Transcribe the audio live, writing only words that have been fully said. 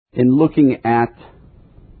In looking at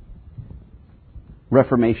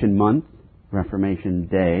Reformation Month, Reformation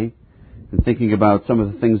Day, and thinking about some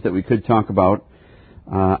of the things that we could talk about,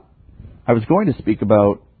 I was going to speak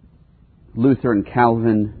about Luther and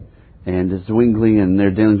Calvin and Zwingli and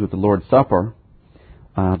their dealings with the Lord's Supper,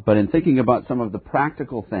 but in thinking about some of the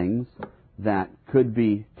practical things that could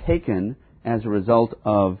be taken as a result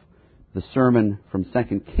of the sermon from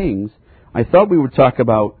 2 Kings, I thought we would talk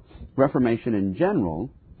about Reformation in general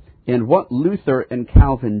and what Luther and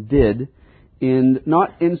Calvin did in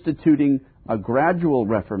not instituting a gradual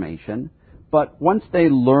Reformation, but once they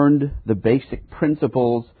learned the basic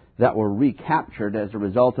principles that were recaptured as a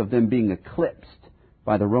result of them being eclipsed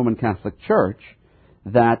by the Roman Catholic Church,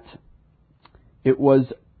 that it was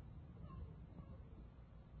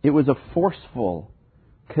a forceful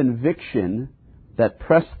conviction that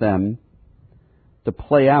pressed them to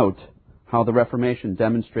play out how the Reformation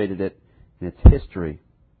demonstrated it in its history.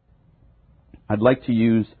 I'd like to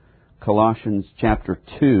use Colossians chapter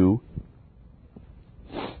 2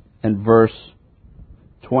 and verse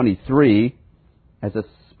 23 as a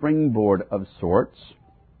springboard of sorts.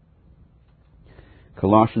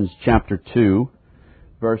 Colossians chapter 2,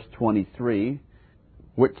 verse 23,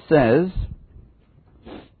 which says,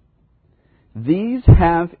 "These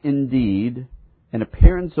have indeed an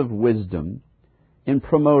appearance of wisdom in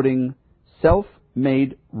promoting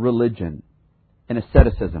self-made religion and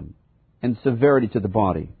asceticism and severity to the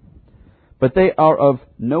body, but they are of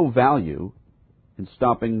no value in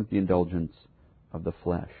stopping the indulgence of the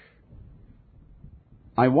flesh."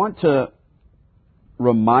 I want to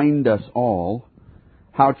remind us all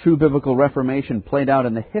how true biblical Reformation played out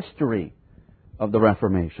in the history of the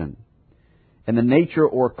Reformation and the nature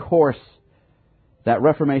or course that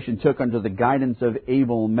Reformation took under the guidance of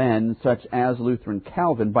able men such as Luther and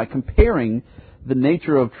Calvin by comparing the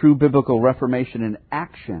nature of true biblical Reformation in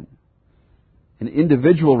action, an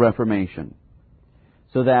individual Reformation,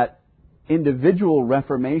 so that individual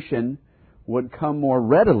Reformation would come more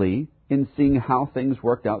readily in seeing how things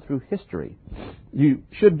worked out through history. You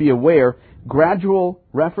should be aware, gradual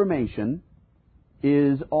Reformation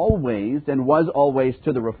is always, and was always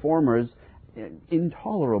to the Reformers,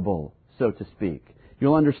 intolerable, so to speak.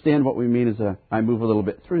 You'll understand what we mean as I move a little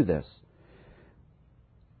bit through this.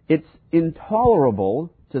 It's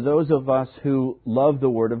intolerable to those of us who love the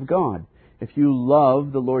Word of God. If you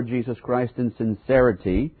love the Lord Jesus Christ in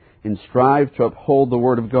sincerity and strive to uphold the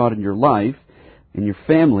Word of God in your life, in your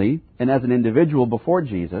family, and as an individual before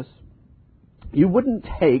Jesus, you wouldn't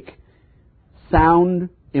take sound,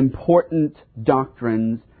 important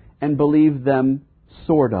doctrines and believe them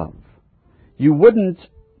sort of. You wouldn't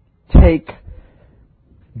take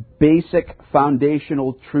basic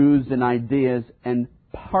foundational truths and ideas and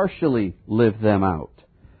partially live them out.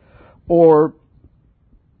 Or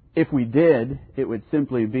if we did, it would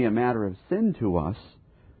simply be a matter of sin to us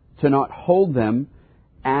to not hold them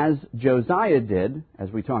as Josiah did,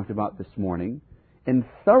 as we talked about this morning, in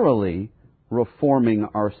thoroughly reforming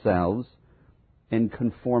ourselves and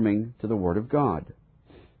conforming to the Word of God.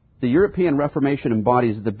 The European Reformation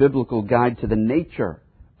embodies the biblical guide to the nature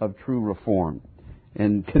of true reform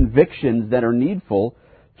and convictions that are needful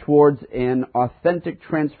towards an authentic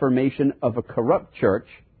transformation of a corrupt church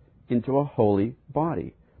into a holy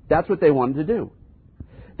body. That's what they wanted to do.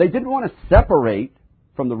 They didn't want to separate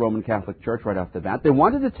from the Roman Catholic Church right off the bat. They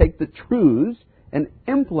wanted to take the truths and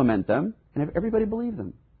implement them and have everybody believe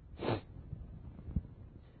them.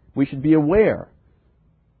 We should be aware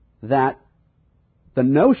that the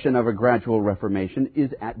notion of a gradual Reformation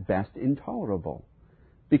is at best intolerable,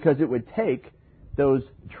 because it would take those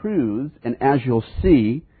truths and, as you'll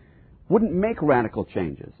see, wouldn't make radical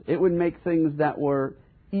changes. It would make things that were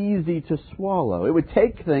easy to swallow. It would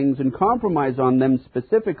take things and compromise on them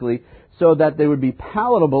specifically so that they would be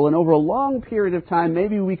palatable, and over a long period of time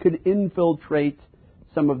maybe we could infiltrate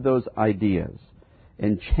some of those ideas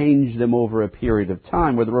and change them over a period of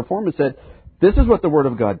time, where the Reformers said, this is what the Word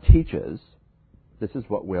of God teaches, this is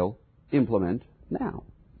what we'll implement now.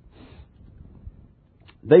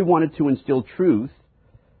 They wanted to instill truth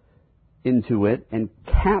into it and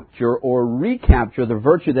capture or recapture the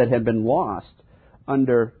virtue that had been lost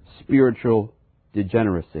under spiritual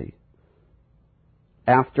degeneracy.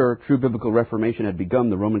 After true biblical Reformation had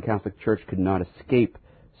begun, the Roman Catholic Church could not escape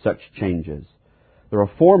such changes. The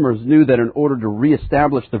Reformers knew that in order to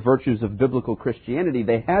reestablish the virtues of biblical Christianity,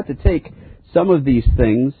 they had to take some of these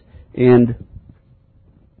things and,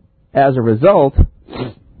 as a result,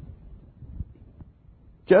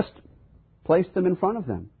 just place them in front of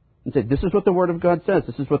them and say, this is what the Word of God says,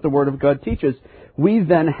 this is what the Word of God teaches. We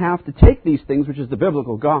then have to take these things, which is the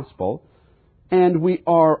biblical gospel, and we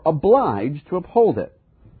are obliged to uphold it.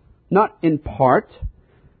 Not in part,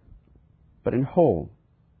 but in whole.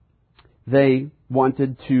 They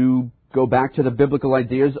wanted to go back to the biblical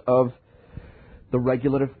ideas of the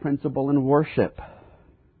regulative principle in worship.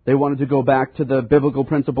 They wanted to go back to the biblical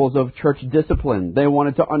principles of church discipline. They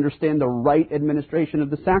wanted to understand the right administration of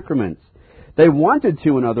the sacraments. They wanted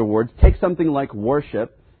to, in other words, take something like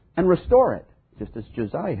worship and restore it, just as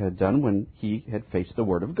Josiah had done when he had faced the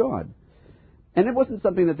Word of God. And it wasn't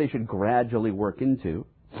something that they should gradually work into.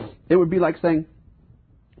 It would be like saying,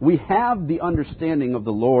 we have the understanding of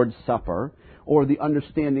the Lord's Supper, or the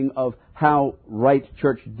understanding of how right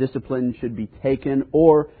church discipline should be taken,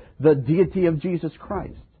 or the deity of Jesus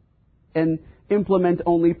Christ, and implement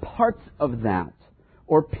only parts of that,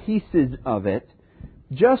 or pieces of it,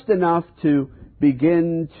 just enough to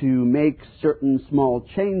begin to make certain small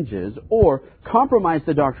changes, or compromise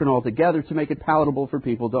the doctrine altogether to make it palatable for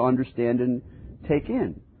people to understand and take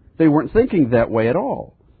in. They weren't thinking that way at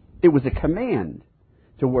all. It was a command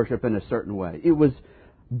to worship in a certain way. It was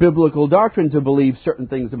biblical doctrine to believe certain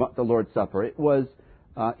things about the Lord's Supper. It was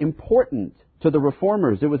important to the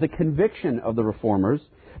Reformers. It was a conviction of the Reformers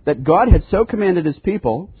that God had so commanded His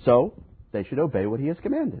people, so they should obey what He has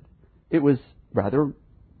commanded. It was rather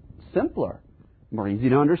simpler, more easy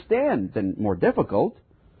to understand than more difficult.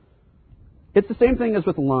 It's the same thing as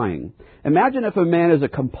with lying. Imagine if a man is a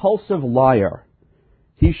compulsive liar.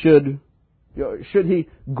 Should he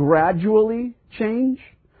gradually change,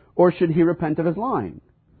 or should he repent of his lying?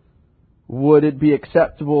 Would it be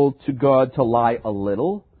acceptable to God to lie a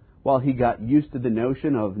little while he got used to the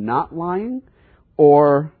notion of not lying?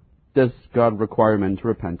 Or does God require men to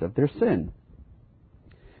repent of their sin?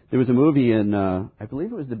 There was a movie in, I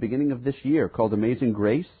believe it was the beginning of this year, called Amazing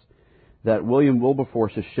Grace, that William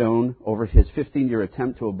Wilberforce has shown over his 15-year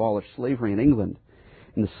attempt to abolish slavery in England.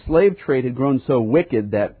 And the slave trade had grown so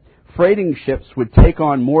wicked that freighting ships would take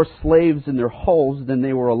on more slaves in their hulls than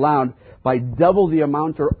they were allowed by double the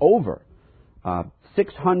amount or over.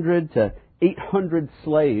 600 to 800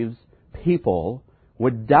 slaves, people,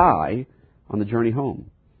 would die on the journey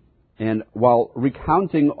home. And while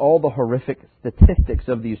recounting all the horrific statistics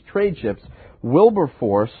of these trade ships,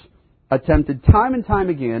 Wilberforce attempted time and time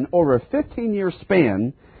again, over a 15-year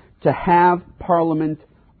span, to have Parliament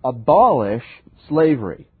abolish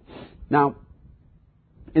slavery. Now,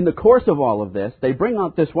 in the course of all of this, they bring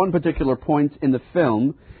out this one particular point in the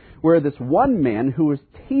film where this one man who was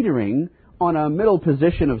teetering on a middle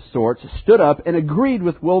position of sorts stood up and agreed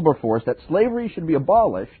with Wilberforce that slavery should be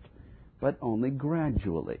abolished, but only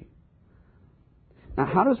gradually. Now,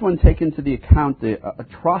 how does one take into the account the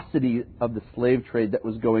atrocity of the slave trade that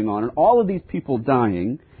was going on and all of these people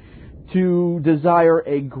dying to desire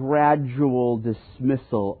a gradual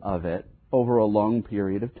dismissal of it over a long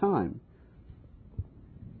period of time?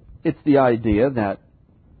 It's the idea that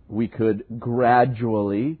we could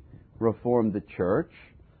gradually reform the church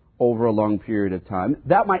over a long period of time.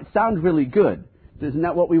 That might sound really good. Isn't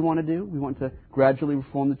that what we want to do? We want to gradually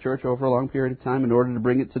reform the church over a long period of time in order to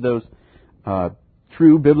bring it to those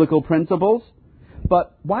true biblical principles.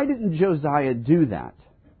 But why didn't Josiah do that,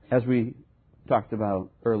 as we talked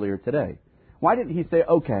about earlier today? Why didn't he say,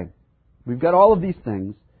 okay, we've got all of these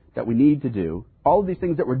things that we need to do, all of these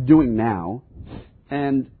things that we're doing now,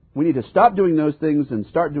 and we need to stop doing those things and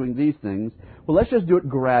start doing these things. Well, let's just do it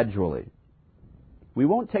gradually. We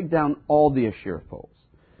won't take down all the Asheriphos.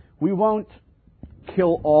 We won't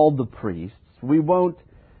kill all the priests. We won't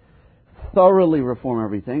thoroughly reform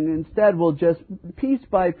everything. Instead, we'll just, piece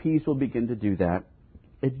by piece, we'll begin to do that.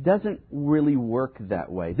 It doesn't really work that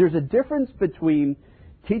way. There's a difference between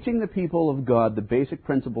teaching the people of God the basic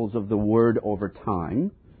principles of the Word over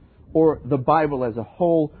time, or the Bible as a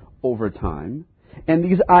whole over time, and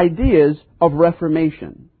these ideas of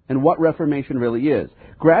reformation, and what reformation really is.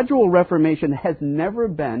 Gradual reformation has never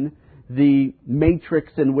been the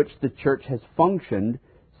matrix in which the church has functioned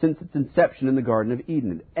since its inception in the Garden of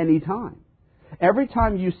Eden at any time. Every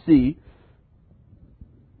time you see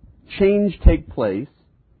change take place,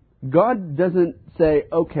 God doesn't say,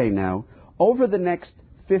 okay, now, over the next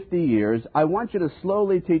 50 years, I want you to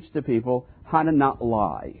slowly teach the people how to not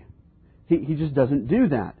lie. He just doesn't do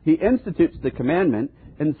that. He institutes the commandment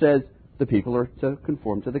and says the people are to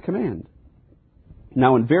conform to the command.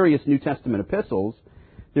 Now, in various New Testament epistles,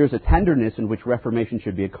 there's a tenderness in which reformation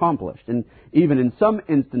should be accomplished. And even in some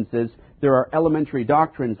instances, there are elementary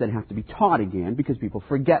doctrines that have to be taught again because people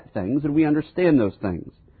forget things and we understand those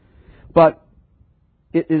things. But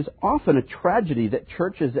it is often a tragedy that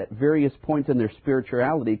churches at various points in their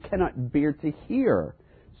spirituality cannot bear to hear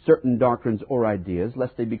certain doctrines or ideas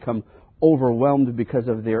lest they become overwhelmed because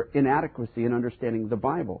of their inadequacy in understanding the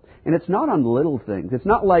Bible. And it's not on little things. It's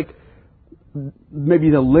not like maybe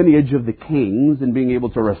the lineage of the kings and being able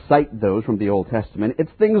to recite those from the Old Testament.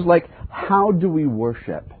 It's things like, how do we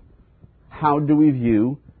worship? How do we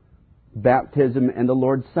view baptism and the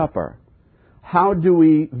Lord's Supper? How do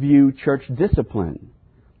we view church discipline?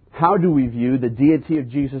 How do we view the deity of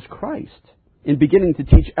Jesus Christ? In beginning to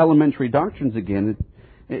teach elementary doctrines again,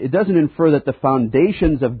 it doesn't infer that the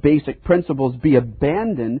foundations of basic principles be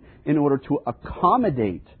abandoned in order to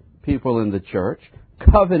accommodate people in the church,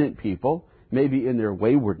 covenant people, maybe in their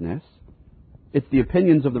waywardness. It's the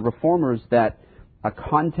opinions of the Reformers that a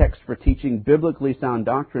context for teaching biblically sound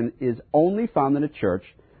doctrine is only found in a church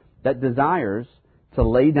that desires to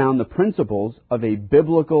lay down the principles of a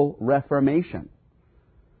biblical reformation.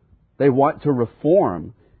 They want to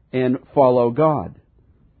reform and follow God,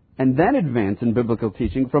 and then advance in biblical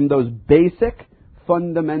teaching from those basic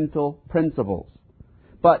fundamental principles.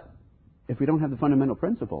 But if we don't have the fundamental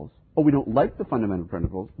principles, or we don't like the fundamental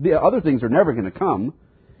principles, the other things are never going to come,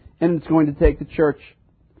 and it's going to take the church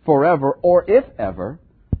forever, or if ever,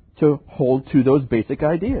 to hold to those basic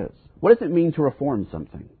ideas. What does it mean to reform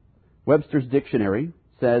something? Webster's dictionary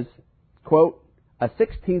says, quote, a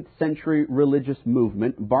 16th century religious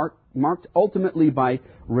movement marked ultimately by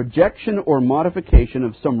rejection or modification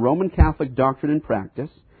of some Roman Catholic doctrine and practice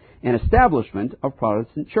and establishment of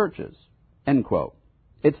Protestant churches, end quote.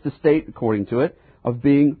 It's the state, according to it, of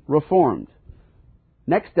being reformed.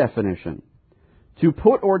 Next definition, to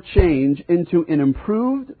put or change into an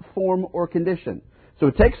improved form or condition. So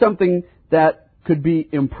it takes something that could be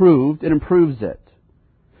improved and improves it.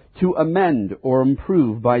 To amend or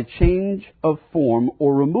improve by change of form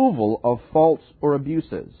or removal of faults or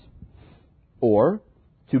abuses. Or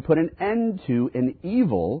to put an end to an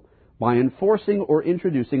evil by enforcing or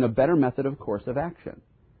introducing a better method of course of action.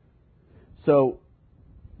 So,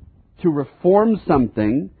 to reform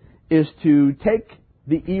something is to take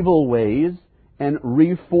the evil ways and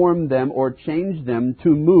reform them or change them to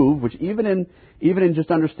move, which even in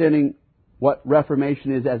just understanding what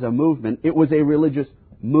Reformation is as a movement, it was a religious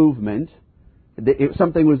movement.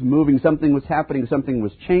 Something was moving, something was happening, something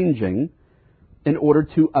was changing in order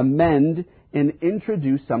to amend and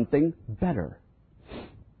introduce something better.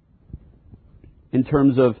 In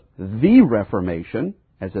terms of the Reformation,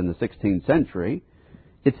 as in the 16th century,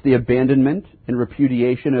 it's the abandonment and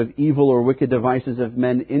repudiation of evil or wicked devices of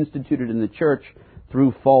men instituted in the church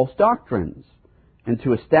through false doctrines, and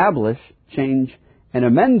to establish, change, and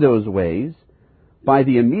amend those ways by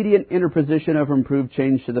the immediate interposition of improved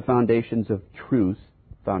change to the foundations of truth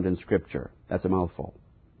found in Scripture. That's a mouthful.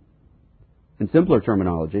 In simpler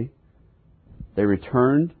terminology, they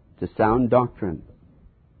returned to sound doctrine.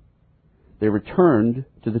 They returned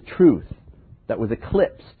to the truth that was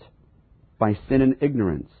eclipsed by sin and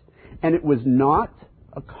ignorance. And it was not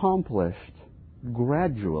accomplished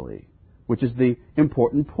gradually, which is the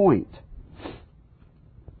important point.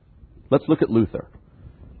 Let's look at Luther.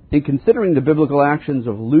 In considering the biblical actions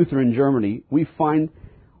of Luther in Germany, we find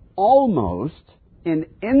almost an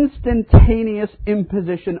instantaneous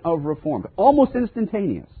imposition of reform. Almost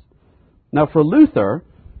instantaneous. Now for Luther,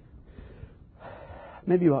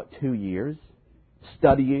 maybe about 2 years,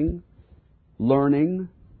 studying, learning,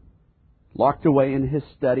 locked away in his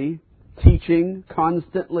study, teaching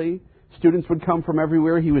constantly. Students would come from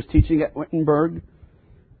everywhere. He was teaching at Wittenberg.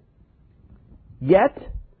 Yet,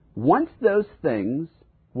 once those things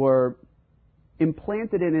were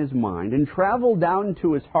implanted in his mind and traveled down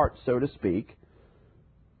to his heart, so to speak,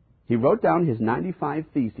 he wrote down his 95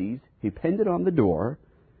 Theses, he pinned it on the door,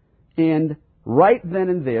 and right then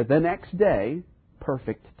and there, the next day,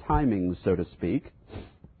 perfect timing, so to speak,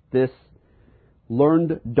 this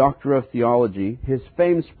learned doctor of theology, his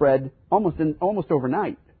fame spread almost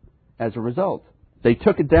overnight as a result. They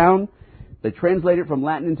took it down, they translated it from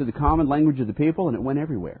Latin into the common language of the people, and it went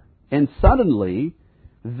everywhere. And suddenly,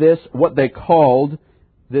 this, what they called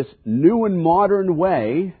this new and modern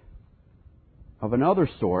way of another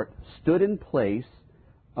sort, stood in place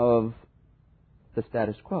of the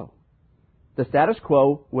status quo. The status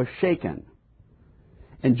quo was shaken.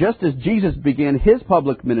 And just as Jesus began his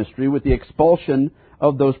public ministry with the expulsion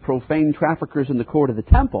of those profane traffickers in the court of the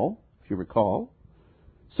temple, if you recall,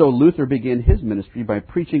 so Luther began his ministry by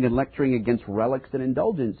preaching and lecturing against relics and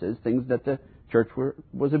indulgences, things that the church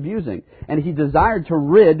was abusing. And he desired to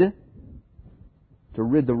rid the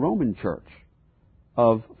Roman church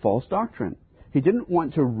of false doctrine. He didn't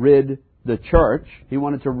want to rid the church. He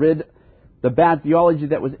wanted to rid the bad theology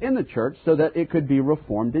that was in the church so that it could be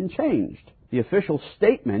reformed and changed. The official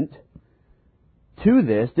statement to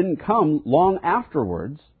this didn't come long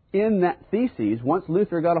afterwards, in that thesis once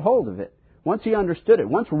Luther got a hold of it. Once he understood it.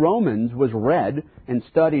 Once Romans was read and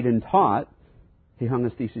studied and taught, he hung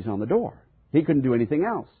his thesis on the door. He couldn't do anything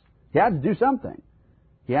else. He had to do something.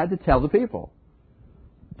 He had to tell the people.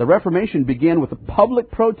 The Reformation began with a public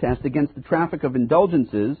protest against the traffic of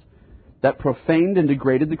indulgences that profaned and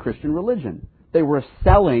degraded the Christian religion. They were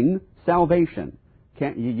selling salvation.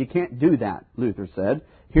 You can't do that, Luther said.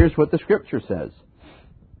 Here's what the Scripture says.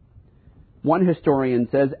 One historian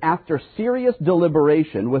says, after serious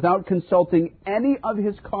deliberation, without consulting any of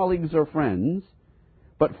his colleagues or friends,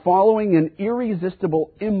 but following an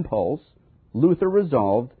irresistible impulse, Luther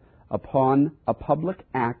resolved upon a public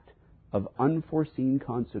act of unforeseen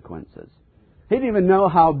consequences. He didn't even know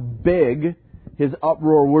how big his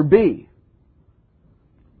uproar would be.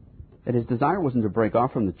 And his desire wasn't to break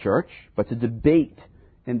off from the church, but to debate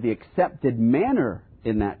in the accepted manner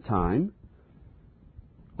in that time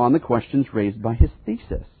on the questions raised by his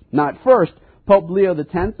thesis. Now, at first, Pope Leo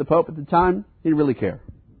X, the Pope at the time, he didn't really care.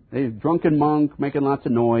 He was a drunken monk, making lots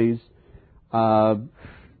of noise, didn't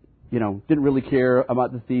really care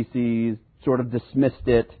about the theses, sort of dismissed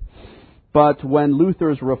it. But when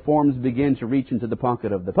Luther's reforms began to reach into the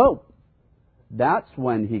pocket of the Pope, that's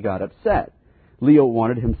when he got upset. Leo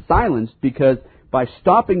wanted him silenced because by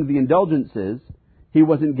stopping the indulgences, he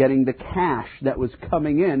wasn't getting the cash that was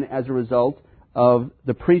coming in as a result of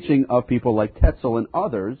the preaching of people like Tetzel and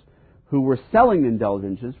others who were selling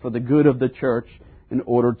indulgences for the good of the church in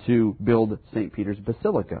order to build St. Peter's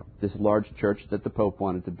Basilica, this large church that the Pope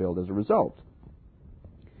wanted to build as a result.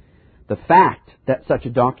 The fact that such a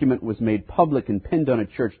document was made public and pinned on a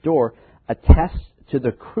church door attests to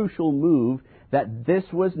the crucial move that this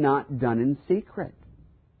was not done in secret.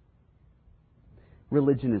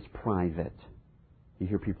 Religion is private. You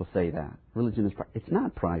hear people say that. Religion is private. It's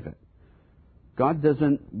not private. God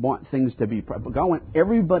doesn't want things to be private. God wants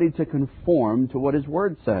everybody to conform to what His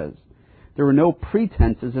Word says. There were no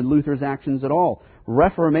pretenses in Luther's actions at all.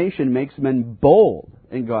 Reformation makes men bold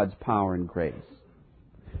in God's power and grace.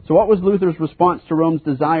 So what was Luther's response to Rome's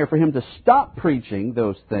desire for him to stop preaching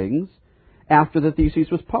those things after the thesis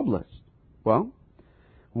was published? Well,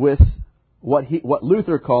 with what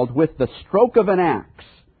Luther called, with the stroke of an axe,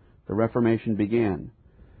 the Reformation began.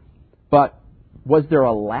 But was there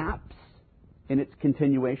a lapse in its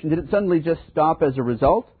continuation? Did it suddenly just stop as a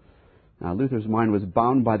result? Now, Luther's mind was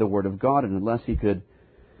bound by the Word of God, and unless he could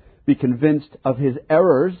be convinced of his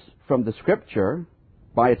errors from the Scripture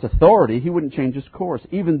by its authority, he wouldn't change his course.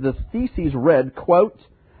 Even the theses read, quote,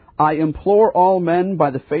 I implore all men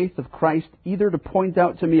by the faith of Christ either to point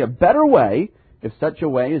out to me a better way, if such a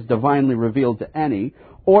way is divinely revealed to any,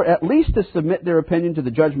 or at least to submit their opinion to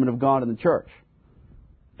the judgment of God and the church.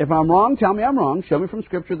 If I'm wrong, tell me I'm wrong. Show me from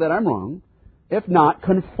Scripture that I'm wrong. If not,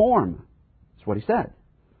 conform. That's what he said.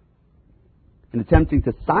 In attempting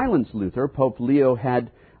to silence Luther, Pope Leo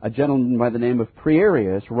had a gentleman by the name of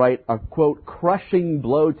Prierius write a, quote, crushing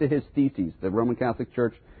blow to his theses. The Roman Catholic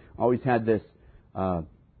Church always had this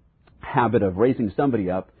habit of raising somebody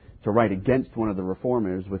up to write against one of the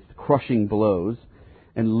reformers with crushing blows.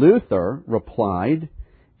 And Luther replied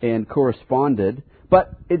and corresponded,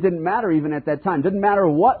 but it didn't matter even at that time. It didn't matter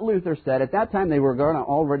what Luther said. At that time, they were going to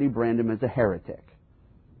already brand him as a heretic.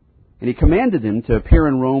 And he commanded him to appear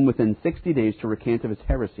in Rome within 60 days to recant of his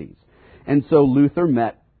heresies. And so Luther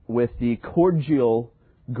met with the cordial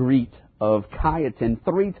greet of Cajetan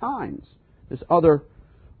 3 times, this other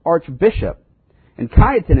archbishop. And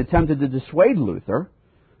Cajetan attempted to dissuade Luther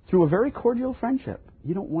through a very cordial friendship.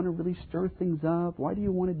 You don't want to really stir things up. Why do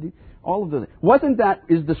you want to do all of the... Wasn't that,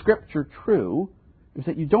 is the Scripture true? It's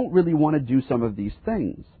that you don't really want to do some of these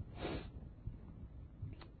things.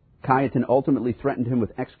 Cajetan ultimately threatened him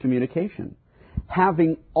with excommunication,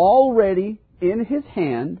 having already in his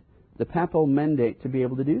hand the papal mandate to be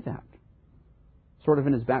able to do that. Sort of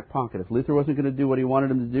in his back pocket. If Luther wasn't going to do what he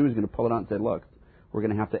wanted him to do, he was going to pull it out and say, look, we're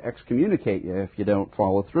going to have to excommunicate you if you don't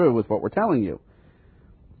follow through with what we're telling you.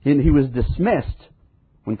 And he was dismissed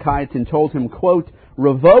when Cajetan told him, quote,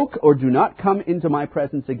 revoke or do not come into my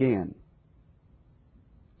presence again.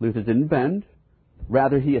 Luther didn't bend.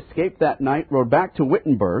 Rather, he escaped that night, rode back to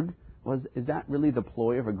Wittenberg. Is that really the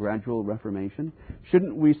ploy of a gradual Reformation?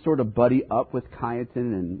 Shouldn't we sort of buddy up with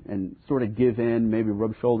Cajetan and sort of give in, maybe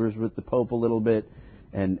rub shoulders with the Pope a little bit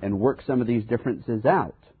and work some of these differences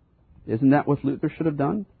out? Isn't that what Luther should have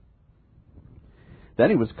done? Then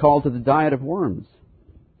he was called to the Diet of Worms.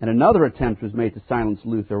 And another attempt was made to silence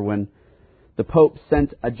Luther when the Pope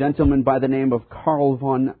sent a gentleman by the name of Karl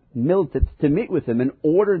von Miltitz to meet with him in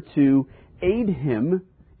order to aid him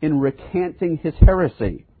in recanting his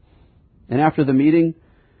heresy. And after the meeting,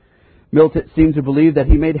 Miltitz seemed to believe that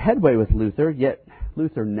he made headway with Luther, yet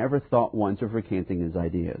Luther never thought once of recanting his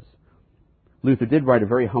ideas. Luther did write a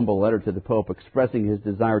very humble letter to the Pope expressing his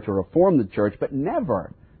desire to reform the Church, but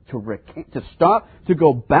never to recant, to stop, to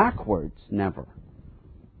go backwards, never.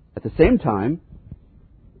 At the same time,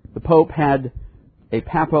 the Pope had a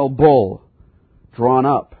papal bull drawn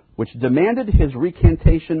up, which demanded his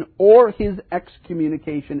recantation or his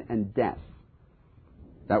excommunication and death.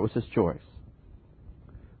 That was his choice.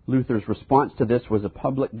 Luther's response to this was a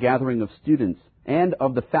public gathering of students and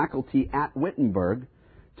of the faculty at Wittenberg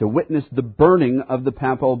to witness the burning of the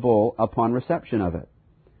papal bull upon reception of it.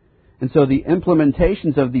 And so the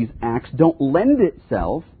implementations of these acts don't lend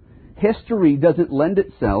itself, history doesn't lend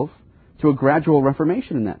itself to a gradual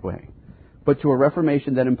reformation in that way, but to a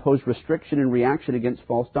reformation that imposed restriction and reaction against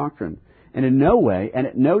false doctrine. And in no way and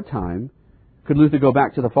at no time could Luther go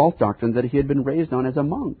back to the false doctrine that he had been raised on as a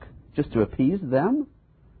monk, just to appease them?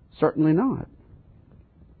 Certainly not.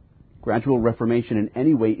 Gradual reformation in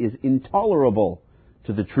any way is intolerable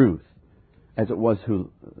to the truth, as it was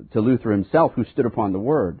to Luther himself, who stood upon the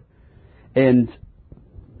Word. And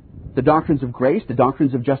the doctrines of grace, the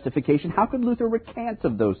doctrines of justification, how could Luther recant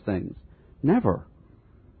of those things? Never.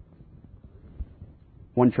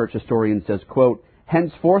 One church historian says, quote,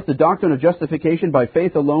 "Henceforth the doctrine of justification by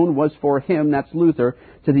faith alone was for him," that's Luther,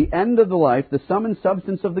 "to the end of the life, the sum and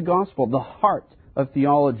substance of the gospel, the heart of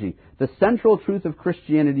theology, the central truth of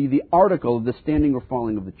Christianity, the article of the standing or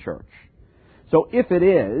falling of the church." So if it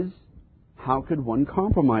is, how could one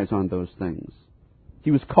compromise on those things?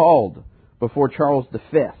 He was called before Charles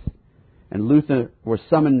V, and Luther was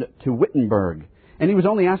summoned to Wittenberg. And he was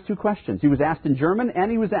only asked two questions. He was asked in German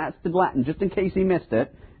and he was asked in Latin, just in case he missed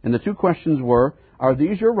it. And the two questions were, are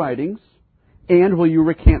these your writings, and will you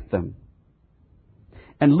recant them?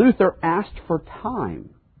 And Luther asked for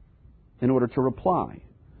time in order to reply.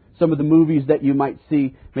 Some of the movies that you may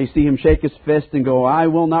see him shake his fist and go, "I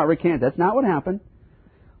will not recant." That's not what happened.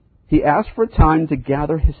 He asked for time to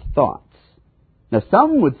gather his thoughts. Now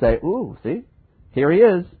some would say, "Ooh, see, here he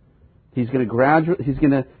is. He's going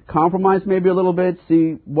to compromise maybe a little bit,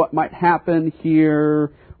 see what might happen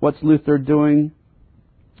here. What's Luther doing?"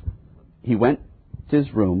 He went to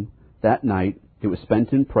his room that night. It was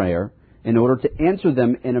spent in prayer in order to answer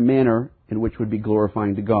them in a manner in which would be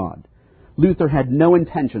glorifying to God. Luther had no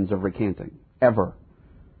intentions of recanting, ever.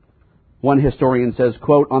 One historian says,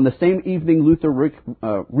 quote, "On the same evening Luther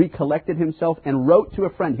recollected himself and wrote to a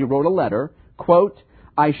friend." He wrote a letter, quote,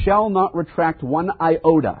 "I shall not retract one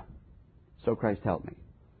iota, so Christ help me."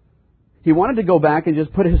 He wanted to go back and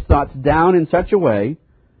just put his thoughts down in such a way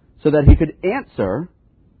so that he could answer,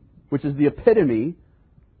 which is the epitome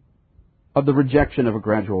of the rejection of a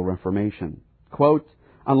gradual reformation. Quote,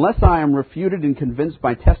 "Unless I am refuted and convinced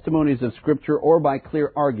by testimonies of Scripture or by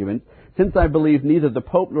clear argument, since I believe neither the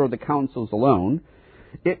Pope nor the councils alone,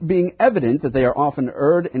 it being evident that they are often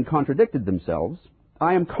erred and contradicted themselves,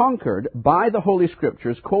 I am conquered by the Holy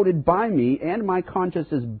Scriptures, quoted by me, and my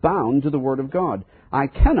conscience is bound to the Word of God. I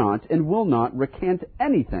cannot and will not recant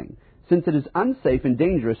anything, since it is unsafe and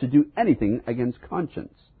dangerous to do anything against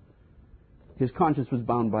conscience." His conscience was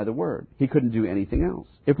bound by the Word. He couldn't do anything else.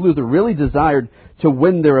 If Luther really desired to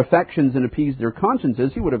win their affections and appease their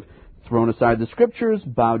consciences, he would have thrown aside the Scriptures,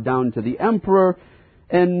 bowed down to the emperor,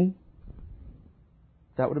 and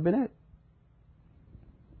that would have been it.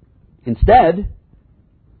 Instead,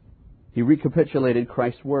 he recapitulated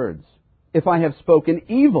Christ's words. "If I have spoken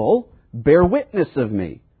evil, bear witness of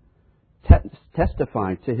me."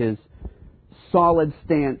 Testify to his solid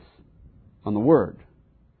stance on the Word.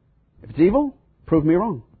 If it's evil, prove me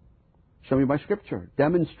wrong. Show me by Scripture.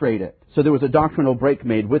 Demonstrate it. So there was a doctrinal break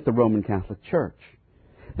made with the Roman Catholic Church.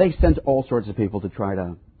 They sent all sorts of people to try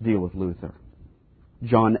to deal with Luther.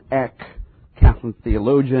 John Eck, Catholic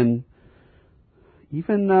theologian.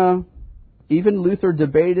 Even Luther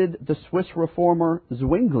debated the Swiss reformer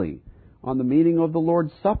Zwingli on the meaning of the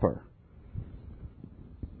Lord's Supper.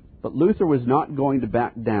 But Luther was not going to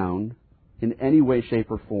back down in any way, shape,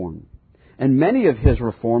 or form. And many of his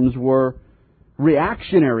reforms were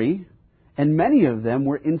reactionary, and many of them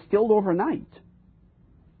were instilled overnight.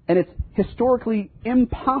 And it's historically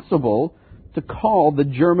impossible to call the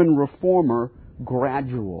German reformer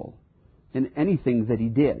gradual in anything that he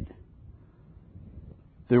did.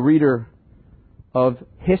 The reader of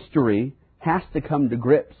history has to come to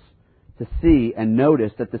grips to see and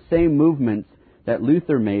notice that the same movements that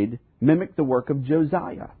Luther made mimicked the work of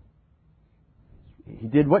Josiah. He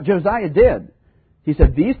did what Josiah did. He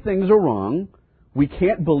said, these things are wrong. We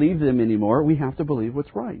can't believe them anymore. We have to believe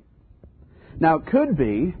what's right. Now, it could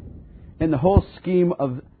be, in the whole scheme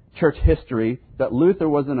of church history that Luther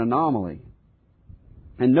was an anomaly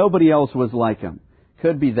and nobody else was like him.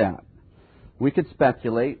 Could be that. We could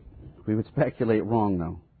speculate. We would speculate wrong,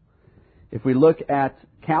 though. If we look at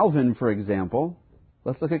Calvin, for example,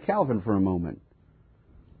 let's look at Calvin for a moment.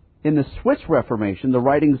 In the Swiss Reformation, the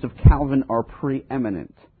writings of Calvin are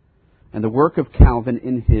preeminent. And the work of Calvin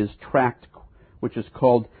in his tract, which is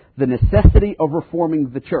called The Necessity of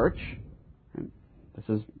Reforming the Church, this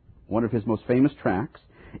is one of his most famous tracts,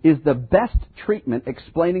 is the best treatment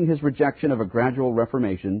explaining his rejection of a gradual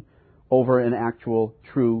reformation over an actual,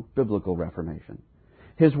 true biblical reformation.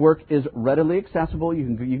 His work is readily accessible. You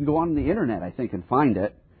can go on the internet, I think, and find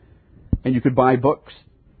it. And you could buy books.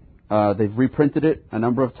 They've reprinted it a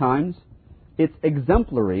number of times. It's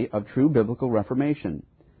exemplary of true biblical reformation.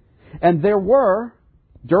 And there were,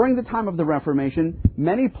 during the time of the Reformation,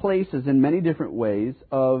 many places in many different ways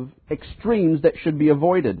of extremes that should be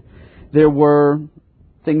avoided. There were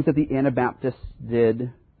things that the Anabaptists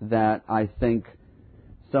did that I think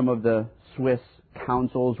some of the Swiss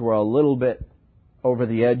councils were a little bit over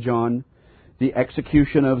the edge on. The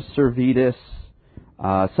execution of Servetus,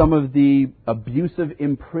 some of the abusive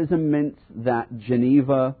imprisonments that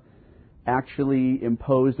Geneva actually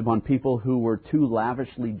imposed upon people who were too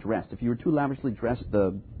lavishly dressed. If you were too lavishly dressed,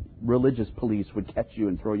 the religious police would catch you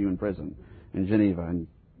and throw you in prison in Geneva, and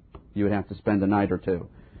you would have to spend a night or two.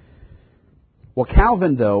 Well,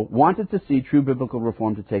 Calvin, though, wanted to see true biblical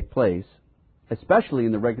reform to take place, especially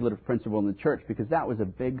in the regulative principle in the church, because that was a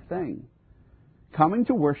big thing. Coming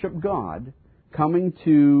to worship God, coming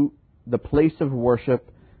to the place of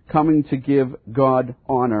worship, coming to give God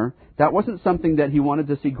honor, that wasn't something that he wanted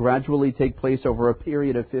to see gradually take place over a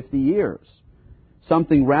period of 50 years.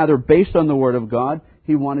 Something rather based on the Word of God,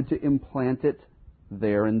 he wanted to implant it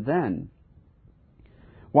there and then.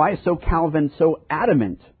 Why is Calvin so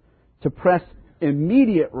adamant to press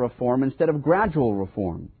immediate reform instead of gradual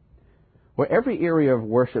reform? Where every area of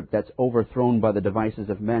worship that's overthrown by the devices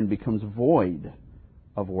of men becomes void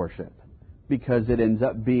of worship, because it ends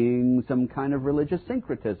up being some kind of religious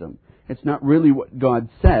syncretism. It's not really what God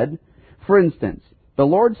said. For instance, the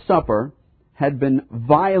Lord's Supper had been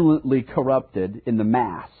violently corrupted in the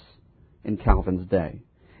Mass in Calvin's day.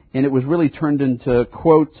 And it was really turned into,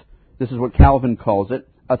 quote, this is what Calvin calls it,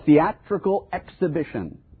 a theatrical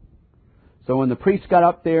exhibition. So when the priests got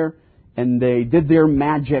up there and they did their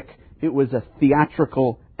magic, it was a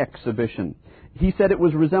theatrical exhibition. He said it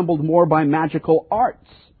was resembled more by magical arts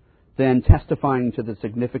than testifying to the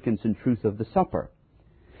significance and truth of the supper.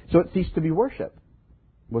 So it ceased to be worship.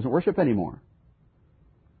 It wasn't worship anymore.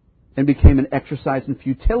 And became an exercise in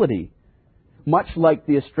futility, much like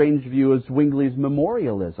the estranged view of Zwingli's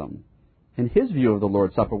memorialism and his view of the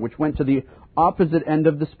Lord's Supper, which went to the opposite end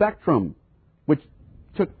of the spectrum, which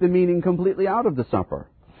took the meaning completely out of the supper.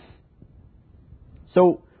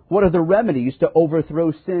 So, what are the remedies to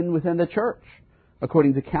overthrow sin within the church?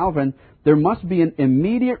 According to Calvin, there must be an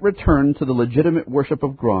immediate return to the legitimate worship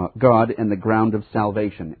of God and the ground of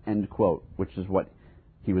salvation, end quote, which is what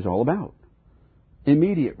he was all about.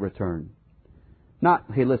 Immediate return. Not,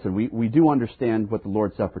 hey, listen, we do understand what the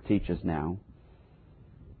Lord's Supper teaches now.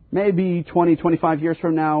 Maybe 20, 25 years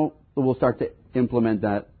from now, we'll start to implement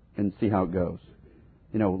that and see how it goes.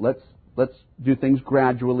 You know, let's do things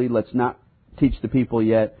gradually. Let's not teach the people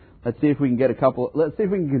yet. Let's see if we can let's see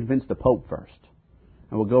if we can convince the Pope first.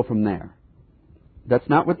 And we'll go from there. That's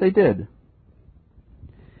not what they did.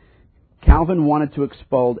 Calvin wanted to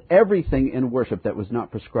expel everything in worship that was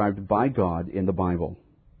not prescribed by God in the Bible,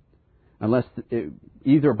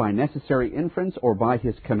 either by necessary inference or by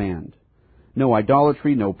his command. No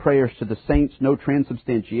idolatry, no prayers to the saints, no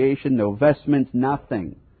transubstantiation, no vestments,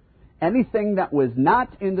 nothing. Anything that was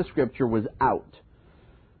not in the Scripture was out.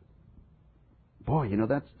 Boy, you know,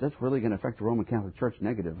 that's really going to affect the Roman Catholic Church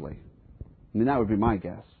negatively. I mean, that would be my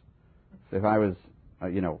guess. If I was,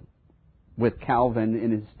 with Calvin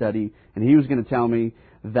in his study, and he was going to tell me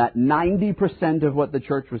that 90% of what the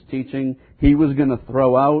church was teaching, he was going to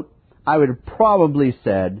throw out, I would have probably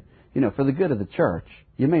said, for the good of the church,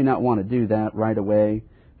 you may not want to do that right away.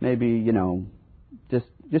 Maybe,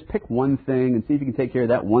 just pick one thing and see if you can take care of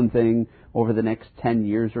that one thing over the next 10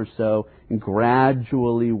 years or so and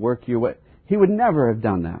gradually work your way. He would never have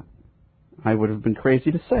done that. I would have been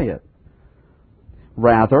crazy to say it.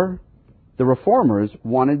 Rather, the Reformers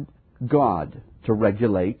wanted God to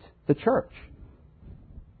regulate the church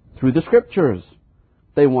through the Scriptures.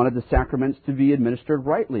 They wanted the sacraments to be administered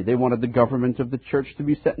rightly. They wanted the government of the church to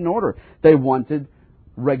be set in order. They wanted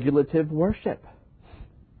regulative worship.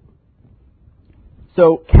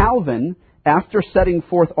 So Calvin, after setting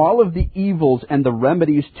forth all of the evils and the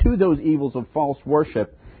remedies to those evils of false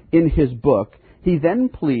worship, in his book, he then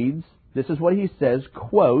pleads, this is what he says,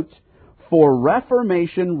 quote, for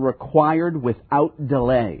reformation required without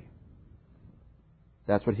delay.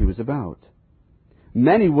 That's what he was about.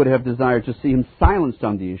 Many would have desired to see him silenced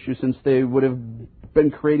on the issue, since they would have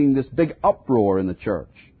been creating this big uproar in the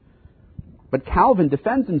church. But Calvin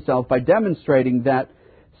defends himself by demonstrating that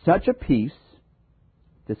such a peace,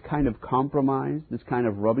 this kind of compromise, this kind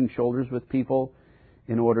of rubbing shoulders with people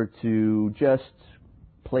in order to just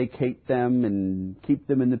placate them and keep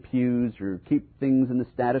them in the pews or keep things in the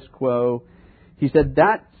status quo, he said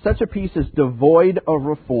that such a peace is devoid of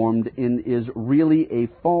reformed and is really a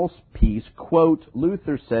false peace. Quote,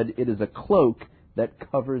 Luther said, it is a cloak that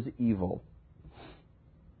covers evil.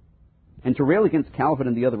 And to rail against Calvin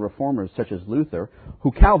and the other reformers, such as Luther,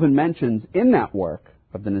 who Calvin mentions in that work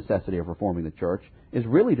of the necessity of reforming the church, is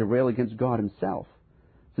really to rail against God himself,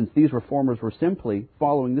 since these reformers were simply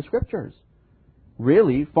following the Scriptures,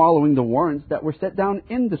 really following the warrants that were set down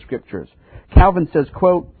in the Scriptures. Calvin says,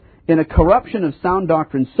 quote, in a corruption of sound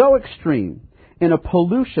doctrine so extreme, in a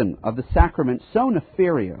pollution of the sacrament so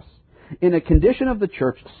nefarious, in a condition of the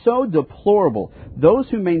church so deplorable, those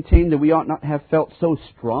who maintain that we ought not have felt so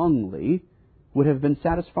strongly would have been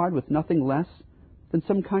satisfied with nothing less than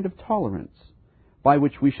some kind of tolerance, by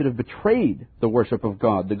which we should have betrayed the worship of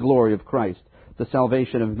God, the glory of Christ, the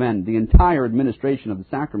salvation of men, the entire administration of the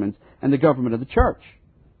sacraments, and the government of the church.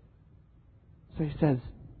 So he says,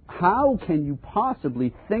 how can you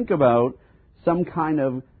possibly think about some kind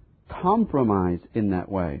of compromise in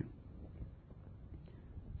that way?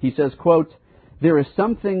 He says, quote, there is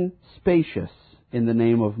something spacious in the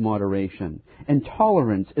name of moderation, and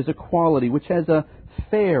tolerance is a quality which has a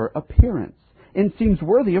fair appearance and seems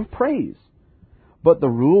worthy of praise. But the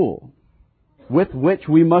rule with which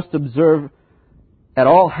we must observe at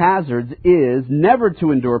all hazards is never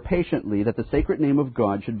to endure patiently that the sacred name of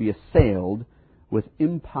God should be assailed with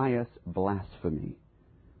impious blasphemy,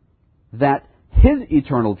 that his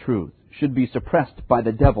eternal truth should be suppressed by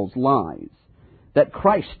the devil's lies, that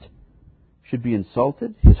Christ should be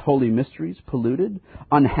insulted, his holy mysteries polluted,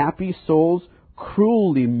 unhappy souls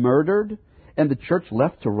cruelly murdered, and the church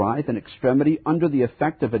left to writhe in extremity under the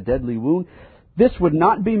effect of a deadly wound. This would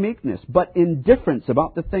not be meekness, but indifference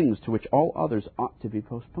about the things to which all others ought to be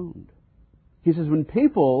postponed. He says when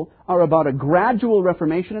people are about a gradual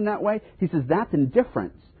reformation in that way, he says that's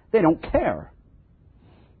indifference. They don't care.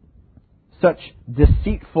 Such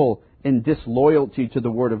deceitful and disloyalty to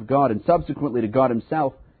the Word of God and subsequently to God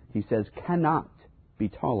himself, he says, cannot be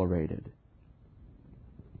tolerated.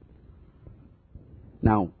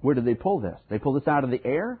 Now, where did they pull this? They pulled this out of the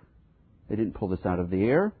air? They didn't pull this out of the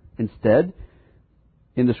air. Instead,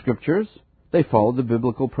 in the Scriptures, they followed the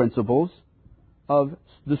biblical principles of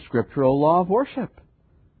the scriptural law of worship.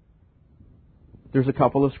 There's a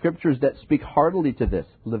couple of Scriptures that speak heartily to this.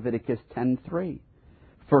 Leviticus 10:3,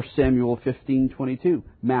 1 Samuel 15:22,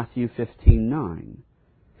 Matthew 15:9.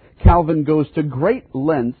 Calvin goes to great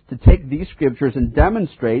lengths to take these Scriptures and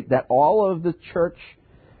demonstrate that all of the church,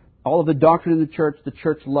 all of the doctrine in the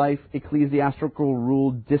church life, ecclesiastical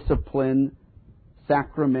rule, discipline,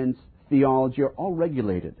 sacraments, theology are all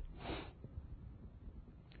regulated.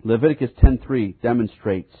 Leviticus 10:3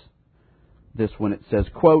 demonstrates this when it says,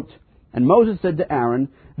 quote, and Moses said to Aaron,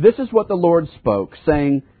 this is what the Lord spoke,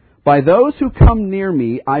 saying, by those who come near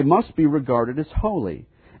me I must be regarded as holy,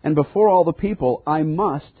 and before all the people I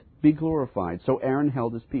must be glorified. So Aaron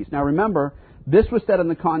held his peace. Now remember, this was said in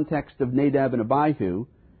the context of Nadab and Abihu,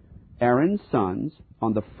 Aaron's sons,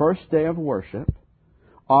 on the first day of worship,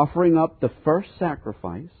 offering up the first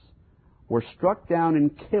sacrifice, were struck down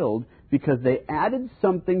and killed because they added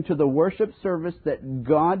something to the worship service that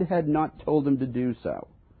God had not told them to do so.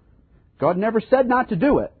 God never said not to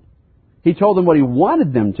do it. He told them what He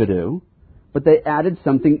wanted them to do, but they added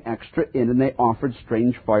something extra in and they offered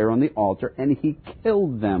strange fire on the altar and He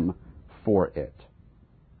killed them for it.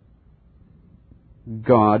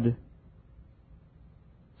 God,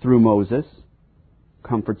 through Moses,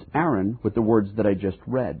 comforts Aaron with the words that I just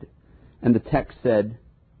read. And the text said,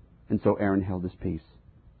 and so Aaron held his peace.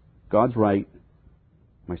 God's right.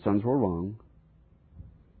 My sons were wrong.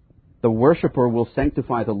 The worshiper will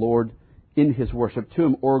sanctify the Lord in his worship to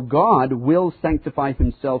Him, or God will sanctify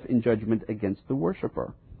Himself in judgment against the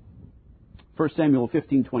worshiper. 1 Samuel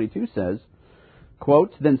 15:22 says,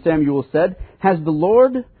 quote, then Samuel said, has the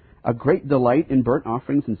Lord a great delight in burnt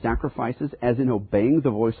offerings and sacrifices, as in obeying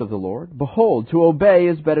the voice of the Lord? Behold, to obey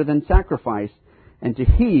is better than sacrifice, and to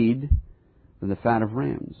heed than the fat of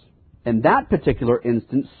rams. In that particular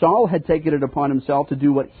instance, Saul had taken it upon himself to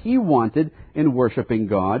do what he wanted in worshiping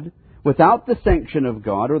God, without the sanction of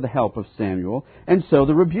God or the help of Samuel, and so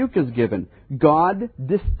the rebuke is given. God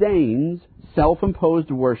disdains self-imposed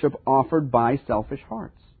worship offered by selfish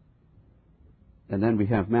hearts. And then we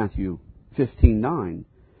have Matthew 15:9.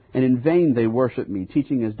 And in vain they worship me,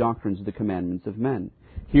 teaching as doctrines the commandments of men.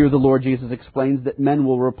 Here the Lord Jesus explains that men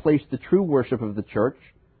will replace the true worship of the church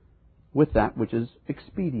with that which is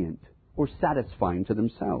expedient or satisfying to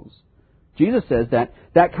themselves. Jesus says that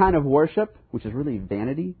that kind of worship, which is really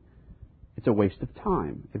vanity, it's a waste of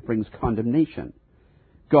time. It brings condemnation.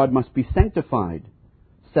 God must be sanctified,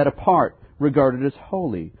 set apart, regarded as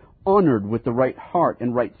holy, honored with the right heart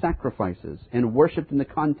and right sacrifices, and worshipped in the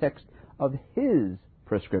context of His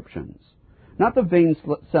prescriptions. Not the vain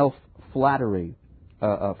self-flattery,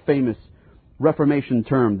 a famous Reformation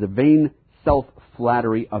term, the vain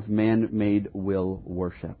self-flattery of man-made will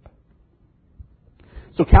worship.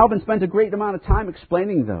 So Calvin spent a great amount of time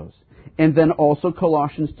explaining those. And then also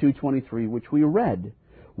Colossians 2:23, which we read,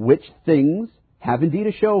 which things have indeed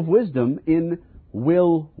a show of wisdom in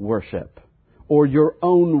will worship, or your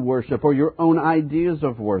own worship, or your own ideas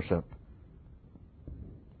of worship.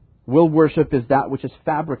 Will worship is that which is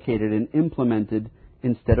fabricated and implemented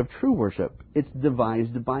instead of true worship. It's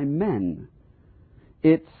devised by men.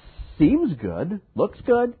 It seems good, looks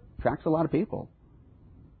good, attracts a lot of people.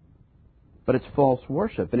 But it's false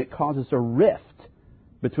worship, and it causes a rift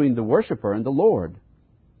between the worshiper and the Lord.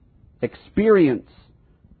 Experience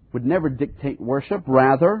would never dictate worship.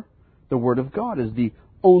 Rather, the Word of God is the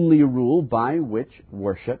only rule by which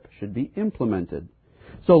worship should be implemented.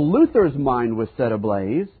 So Luther's mind was set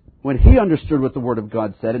ablaze when he understood what the Word of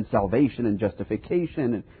God said in salvation and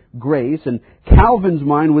justification and grace, and Calvin's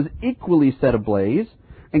mind was equally set ablaze,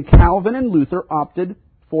 and Calvin and Luther opted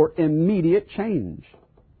for immediate change.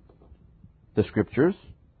 The Scriptures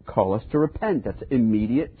call us to repent. That's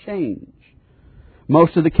immediate change.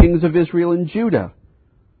 Most of the kings of Israel and Judah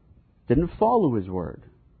didn't follow His word.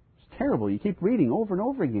 It's terrible. You keep reading over and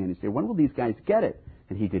over again. You say, when will these guys get it?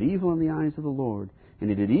 And he did evil in the eyes of the Lord. And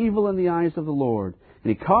he did evil in the eyes of the Lord. And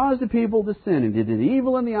he caused the people to sin. And he did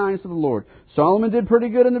evil in the eyes of the Lord. Solomon did pretty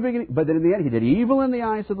good in the beginning, but then in the end he did evil in the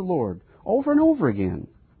eyes of the Lord. Over and over again.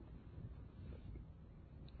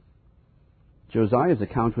 Josiah's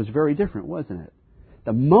account was very different, wasn't it?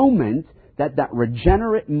 The moment that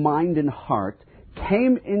regenerate mind and heart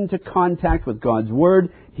came into contact with God's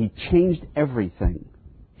Word, he changed everything.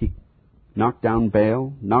 He knocked down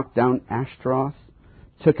Baal, knocked down Ashtaroth,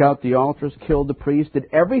 took out the altars, killed the priests, did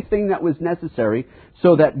everything that was necessary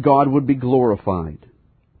so that God would be glorified.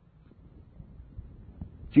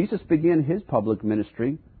 Jesus began His public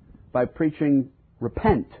ministry by preaching,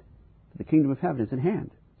 repent, the kingdom of heaven is at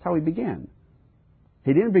hand. That's how He began.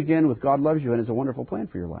 He didn't begin with God loves you and has a wonderful plan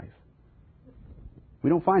for your life. We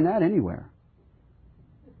don't find that anywhere.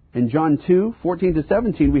 In John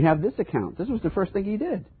 2:14-17, we have this account. This was the first thing He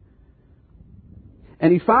did.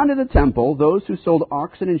 And He found in the temple those who sold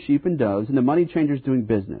oxen and sheep and doves, and the money changers doing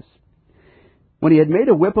business. When He had made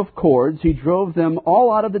a whip of cords, He drove them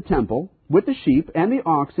all out of the temple with the sheep and the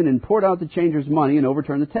oxen, and poured out the changers' money and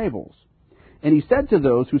overturned the tables. And He said to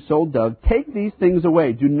those who sold doves, take these things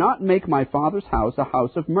away. Do not make my Father's house a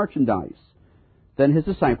house of merchandise. Then His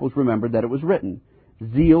disciples remembered that it was written,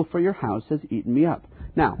 zeal for your house has eaten me up.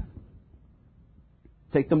 Now,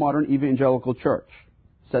 take the modern evangelical church.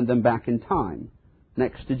 Send them back in time,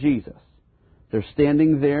 next to Jesus. They're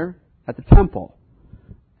standing there at the temple.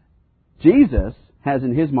 Jesus has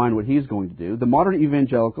in His mind what He's going to do. The modern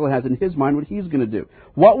evangelical has in his mind what he's going to do.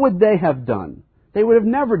 What would they have done? They would have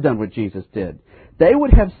never done what Jesus did. They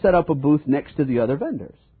would have set up a booth next to the other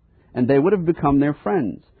vendors. And they would have become their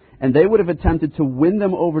friends. And they would have attempted to win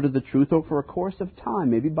them over to the truth over a course of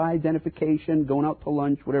time, maybe by identification, going out to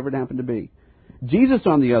lunch, whatever it happened to be. Jesus,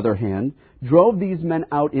 on the other hand, drove these men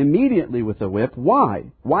out immediately with a whip.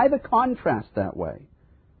 Why? Why the contrast that way?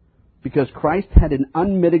 Because Christ had an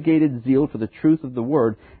unmitigated zeal for the truth of the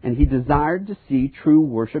Word, and He desired to see true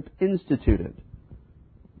worship instituted.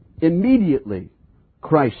 Immediately,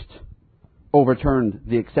 Christ overturned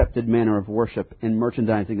the accepted manner of worship and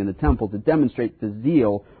merchandising in the temple to demonstrate the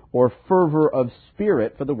zeal or fervor of